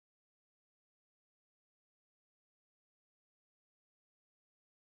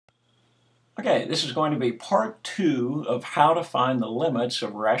Okay, this is going to be part 2 of how to find the limits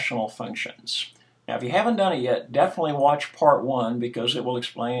of rational functions. Now, if you haven't done it yet, definitely watch part 1 because it will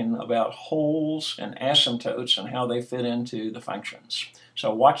explain about wholes and asymptotes and how they fit into the functions.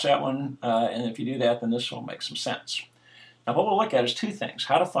 So watch that one, and if you do that, then this will make some sense. Now, what we'll look at is two things: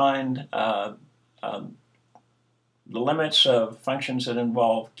 how to find the limits of functions that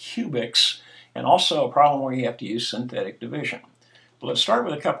involve cubics, and also a problem where you have to use synthetic division. But let's start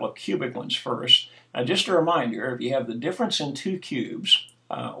with a couple of cubic ones first. Now, just a reminder, if you have the difference in two cubes,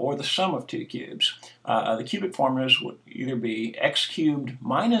 or the sum of two cubes, the cubic formulas would either be x cubed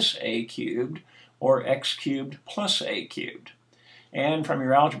minus a cubed or x cubed plus a cubed. And from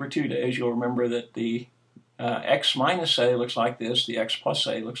your Algebra 2 days, you'll remember that the x minus a looks like this, the x plus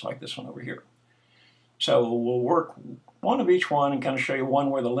a looks like this one over here. So we'll work one of each one and kind of show you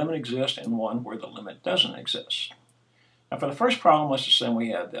one where the limit exists and one where the limit doesn't exist. Now, for the first problem, let's assume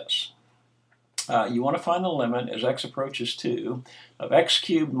we have this. You want to find the limit as x approaches 2 of x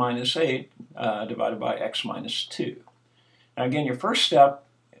cubed minus 8 divided by x minus 2. Now, again, your first step,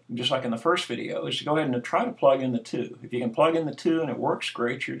 just like in the first video, is to go ahead and try to plug in the 2. If you can plug in the 2 and it works,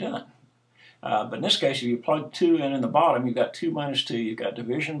 great, you're done. But in this case, if you plug 2 in the bottom, you've got 2 minus 2, you've got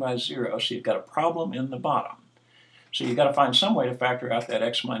division by 0, so you've got a problem in the bottom. So you've got to find some way to factor out that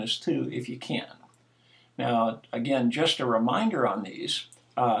x minus 2 if you can. Now, again, just a reminder on these,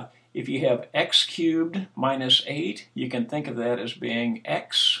 if you have x cubed minus 8, you can think of that as being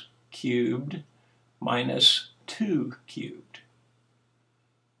x cubed minus 2 cubed.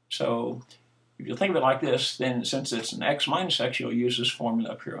 So if you think of it like this, then since it's an x minus x, you'll use this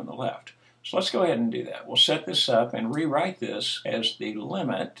formula up here on the left. So let's go ahead and do that. We'll set this up and rewrite this as the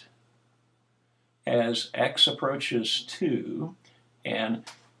limit as x approaches 2, and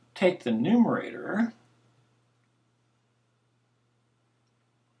take the numerator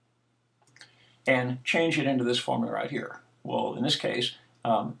and change it into this formula right here. Well, in this case,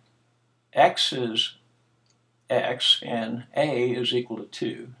 x is x and a is equal to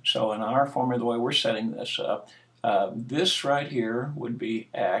 2. So in our formula, the way we're setting this up, this right here would be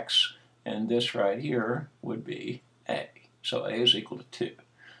x, and this right here would be a. So a is equal to 2.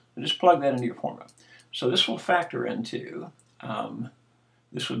 So just plug that into your formula. So this will factor into,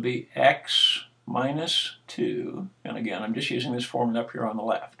 this would be x minus 2, and again, I'm just using this formula up here on the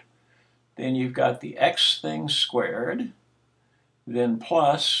left. Then you've got the x thing squared, then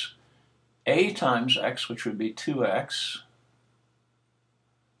plus a times x, which would be 2x,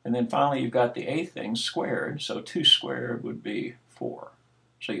 and then finally you've got the a thing squared, so 2 squared would be 4.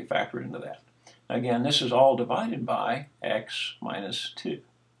 So you factor into that. Again, this is all divided by x minus 2.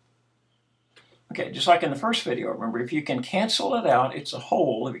 Okay, just like in the first video, remember, if you can cancel it out, it's a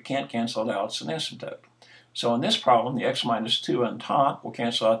whole. If you can't cancel it out, it's an asymptote. So in this problem, the x minus 2 on top will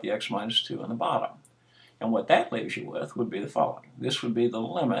cancel out the x minus 2 on the bottom. And what that leaves you with would be the following. This would be the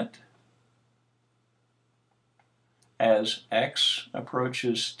limit as x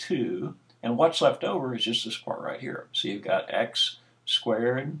approaches 2, and what's left over is just this part right here. So you've got x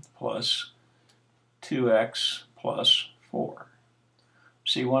squared plus 2x plus 4.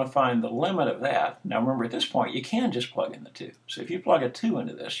 So you want to find the limit of that. Now remember, at this point, you can just plug in the 2. So if you plug a 2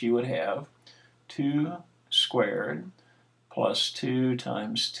 into this, you would have 2 squared plus 2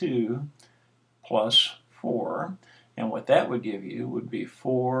 times 2 plus 4. And what that would give you would be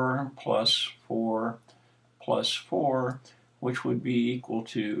 4 plus 4 plus 4, which would be equal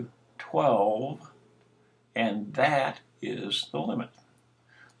to 12. And that is the limit.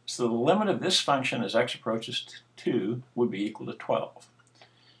 So the limit of this function as x approaches 2 would be equal to 12.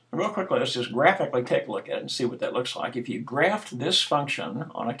 And real quickly, let's just graphically take a look at it and see what that looks like. If you graphed this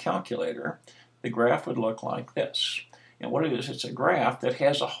function on a calculator, the graph would look like this. And what it is, it's a graph that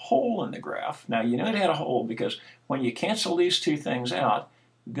has a hole in the graph. Now, you know it had a hole because when you cancel these two things out,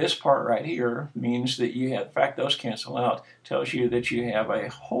 this part right here means that you have, in fact, those cancel out, tells you that you have a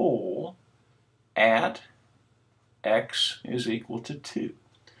hole at x is equal to 2.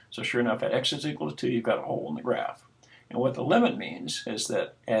 So sure enough, at x is equal to 2, you've got a hole in the graph. And what the limit means is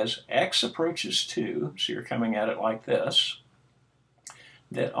that as x approaches 2, so you're coming at it like this,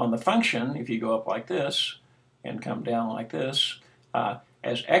 that on the function, if you go up like this and come down like this,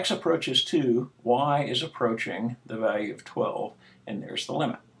 as x approaches 2, y is approaching the value of 12, and there's the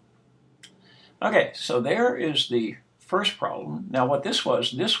limit. Okay, so there is the first problem. Now what this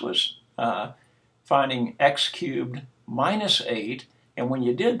was finding x cubed minus 8, and when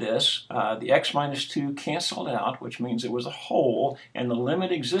you did this, the x minus 2 canceled out, which means it was a hole, and the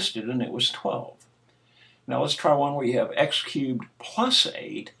limit existed, and it was 12. Now let's try one where you have x cubed plus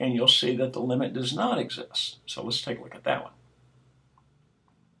 8, and you'll see that the limit does not exist. So let's take a look at that one.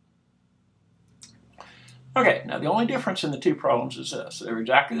 Okay, now the only difference in the two problems is this. They're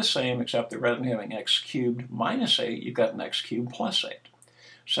exactly the same, except that rather than having x cubed minus 8, you've got an x cubed plus 8.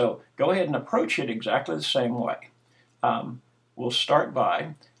 So go ahead and approach it exactly the same way. We'll start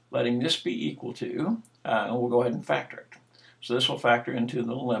by letting this be equal to, and we'll go ahead and factor it. So this will factor into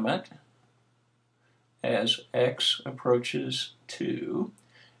the limit as x approaches 2,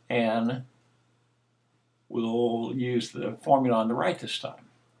 and we'll use the formula on the right this time.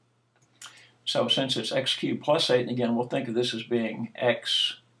 So since it's x cubed plus 8, and again, we'll think of this as being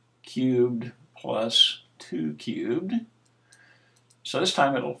x cubed plus 2 cubed. So this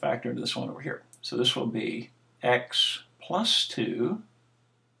time it'll factor into this one over here. So this will be x plus 2.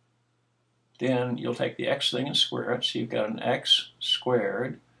 Then you'll take the x thing and square it. So you've got an x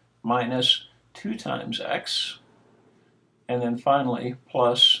squared minus 2 times x. And then finally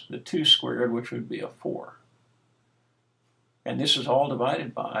plus the 2 squared, which would be a 4. And this is all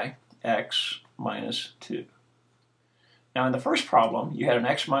divided by x minus 2. Now in the first problem, you had an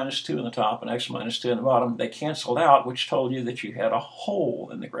x minus 2 in the top and x minus 2 in the bottom. They canceled out, which told you that you had a hole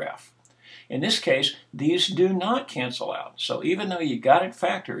in the graph. In this case, these do not cancel out. So even though you got it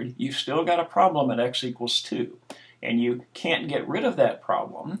factored, you've still got a problem at x equals 2. And you can't get rid of that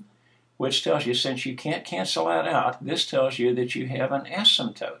problem, which tells you since you can't cancel that out, this tells you that you have an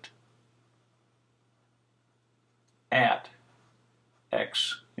asymptote at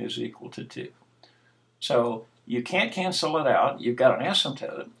x is equal to 2. So you can't cancel it out. You've got an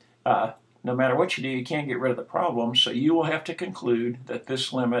asymptote. No matter what you do, you can't get rid of the problem. So you will have to conclude that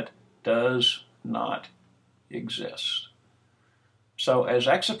this limit does not exist. So as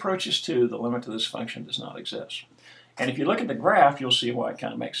x approaches 2, the limit to this function does not exist. And if you look at the graph, you'll see why it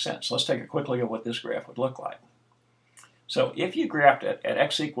kind of makes sense. Let's take a quick look at what this graph would look like. So if you graphed it at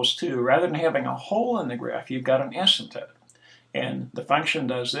x equals 2, rather than having a hole in the graph, you've got an asymptote. And the function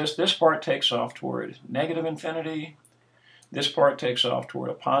does this. This part takes off toward negative infinity. This part takes off toward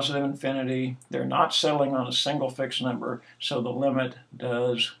a positive infinity. They're not settling on a single fixed number, so the limit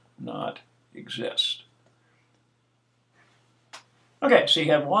does not exist. Okay, so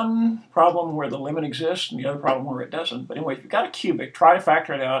you have one problem where the limit exists and the other problem where it doesn't. But anyway, if you've got a cubic, try to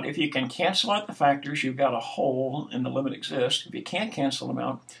factor it out. If you can cancel out the factors, you've got a hole and the limit exists. If you can't cancel them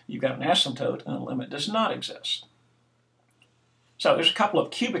out, you've got an asymptote and the limit does not exist. So there's a couple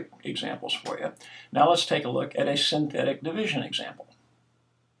of cubic examples for you. Now let's take a look at a synthetic division example.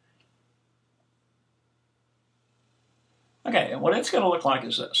 Okay, and what it's going to look like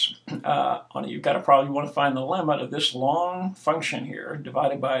is this. You've got a problem. You want to find the limit of this long function here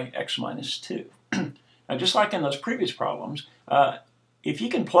divided by x minus 2. Now, just like in those previous problems, if you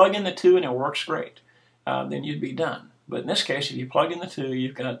can plug in the 2 and it works great, then you'd be done. But in this case, if you plug in the 2,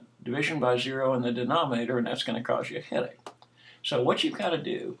 you've got division by 0 in the denominator, and that's going to cause you a headache. So what you've got to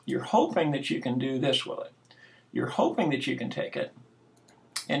do, you're hoping that you can do this with it. You're hoping that you can take it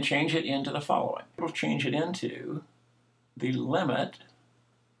and change it into the following. We'll change it into the limit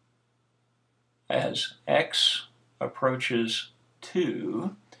as x approaches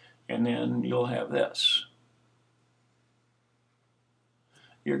 2, and then you'll have this.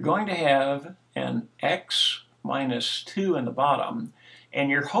 You're going to have an x minus 2 in the bottom,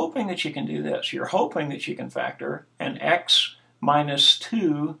 and you're hoping that you can do this. You're hoping that you can factor an x minus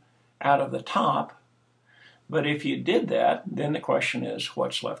 2 out of the top, but if you did that, then the question is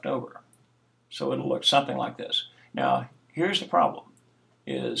what's left over. So it'll look something like this. Now, here's the problem,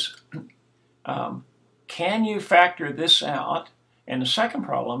 is can you factor this out? And the second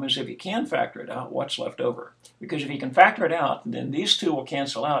problem is if you can factor it out, what's left over? Because if you can factor it out, then these two will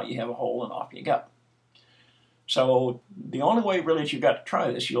cancel out, you have a hole, and off you go. So the only way really that you've got to try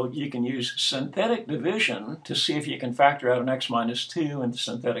this, you can use synthetic division to see if you can factor out an x minus 2, and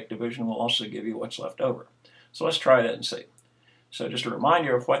synthetic division will also give you what's left over. So let's try that and see. So just a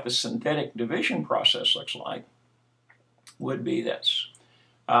reminder of what the synthetic division process looks like would be this.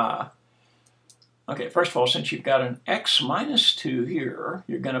 Okay, first of all, since you've got an x minus 2 here,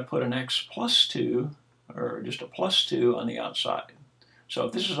 you're going to put an x plus 2, or just a plus 2 on the outside. So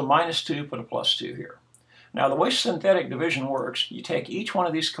if this is a minus 2, put a plus 2 here. Now, the way synthetic division works, you take each one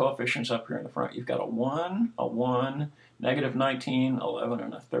of these coefficients up here in the front. You've got a 1, negative 19, 11,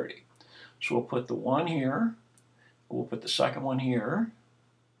 and a 30. So we'll put the 1 here. We'll put the second one here.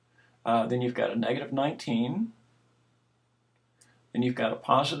 Then you've got a negative 19. Then you've got a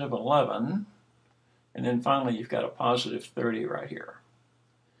positive 11. And then finally, you've got a positive 30 right here.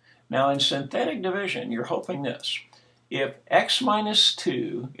 Now, in synthetic division, you're hoping this. If x minus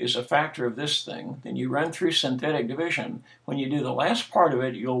 2 is a factor of this thing, then you run through synthetic division. When you do the last part of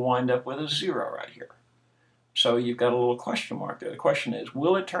it, you'll wind up with a 0 right here. So you've got a little question mark there. The question is,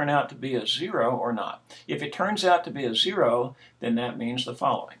 will it turn out to be a 0 or not? If it turns out to be a 0, then that means the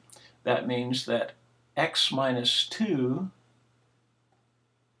following. That means that x minus 2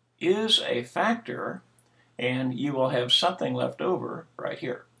 is a factor, and you will have something left over right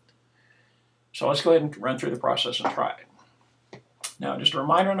here. So let's go ahead and run through the process and try it. Now, just a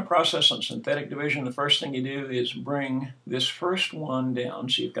reminder on the process on synthetic division, the first thing you do is bring this first 1 down,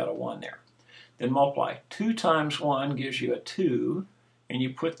 so you've got a 1 there. Then multiply. 2 times 1 gives you a 2, and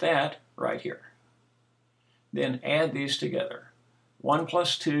you put that right here. Then add these together. 1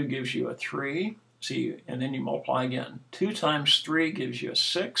 plus 2 gives you a 3, and then you multiply again. 2 times 3 gives you a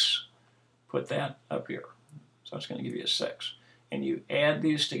 6. Put that up here. So it's going to give you a 6. And you add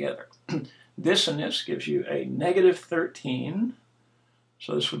these together. This and this gives you a negative 13.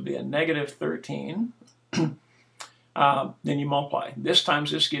 So this would be a negative 13. Then you multiply. This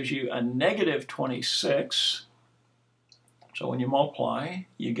times this gives you a negative 26. So when you multiply,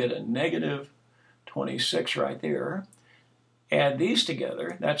 you get a negative 26 right there. Add these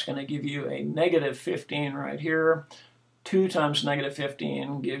together. That's going to give you a negative 15 right here. 2 times negative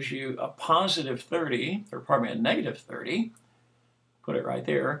 15 gives you a positive 30, or pardon me, a negative 30. Put it right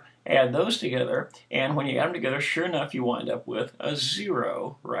there. Add those together, and when you add them together, sure enough, you wind up with a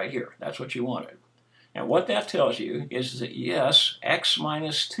 0 right here. That's what you wanted. And what that tells you is that, yes, x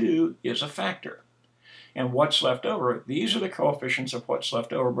minus 2 is a factor. And what's left over, these are the coefficients of what's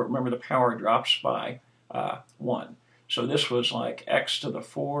left over, but remember the power drops by 1. So this was like x to the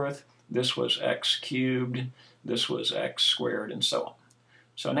 4th, this was x cubed, this was x squared, and so on.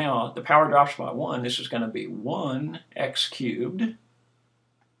 So now the power drops by 1. This is going to be 1x cubed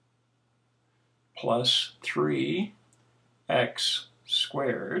plus 3x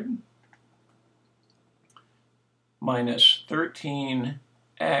squared minus 13x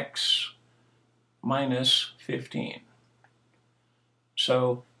minus 15.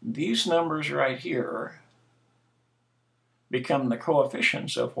 So these numbers right here become the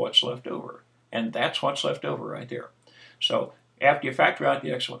coefficients of what's left over. And that's what's left over right there. So after you factor out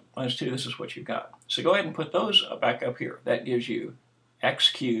the x minus 2, this is what you've got. So go ahead and put those back up here. That gives you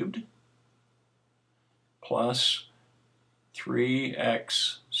x cubed plus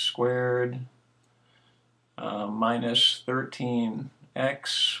 3x squared minus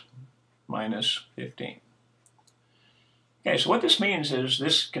 13x minus 15. Okay, so what this means is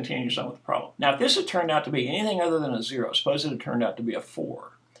this continues on with the problem. Now, if this had turned out to be anything other than a 0, suppose it had turned out to be a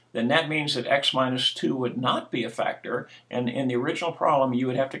 4, then that means that x minus 2 would not be a factor, and in the original problem, you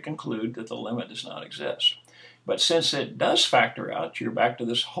would have to conclude that the limit does not exist. But since it does factor out, you're back to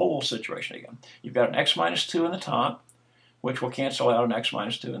this whole situation again. You've got an x minus 2 in the top, which will cancel out an x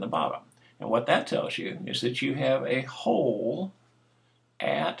minus 2 in the bottom. And what that tells you is that you have a whole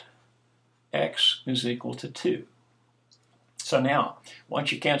at x is equal to 2. So now,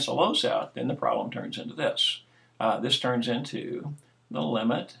 once you cancel those out, then the problem turns into this. This turns into the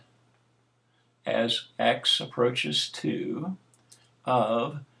limit as x approaches 2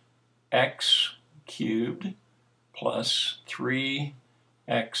 of x cubed plus 3x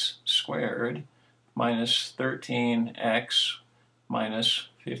squared minus 13x minus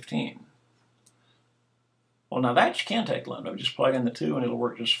 15. Well, now that you can take limit. Just plug in the 2 and it'll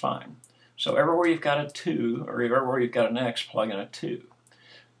work just fine. So everywhere you've got a 2, or everywhere you've got an x, plug in a 2.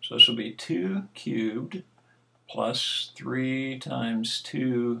 So this will be 2 cubed plus 3 times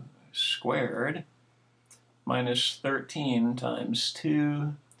 2 squared minus 13 times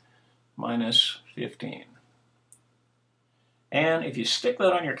 2 minus 15. And if you stick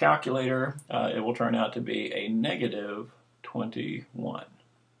that on your calculator, it will turn out to be a negative 21.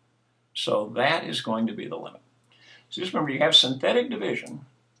 So that is going to be the limit. So just remember, you have synthetic division.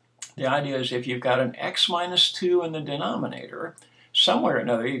 The idea is if you've got an x minus 2 in the denominator, somewhere or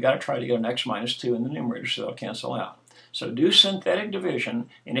another you've got to try to get an x minus 2 in the numerator so they'll cancel out. So do synthetic division,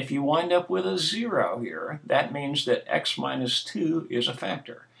 and if you wind up with a 0 here, that means that x minus 2 is a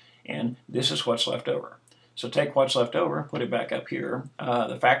factor. And this is what's left over. So take what's left over, put it back up here.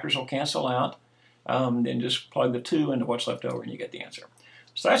 The factors will cancel out. Then just plug the 2 into what's left over and you get the answer.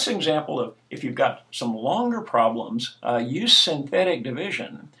 So that's an example of if you've got some longer problems, use synthetic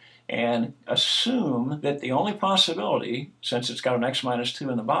division and assume that the only possibility, since it's got an x minus 2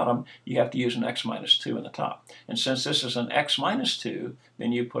 in the bottom, you have to use an x minus 2 in the top. And since this is an x minus 2,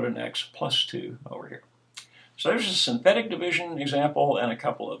 then you put an x plus 2 over here. So there's a synthetic division example and a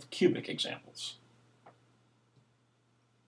couple of cubic examples.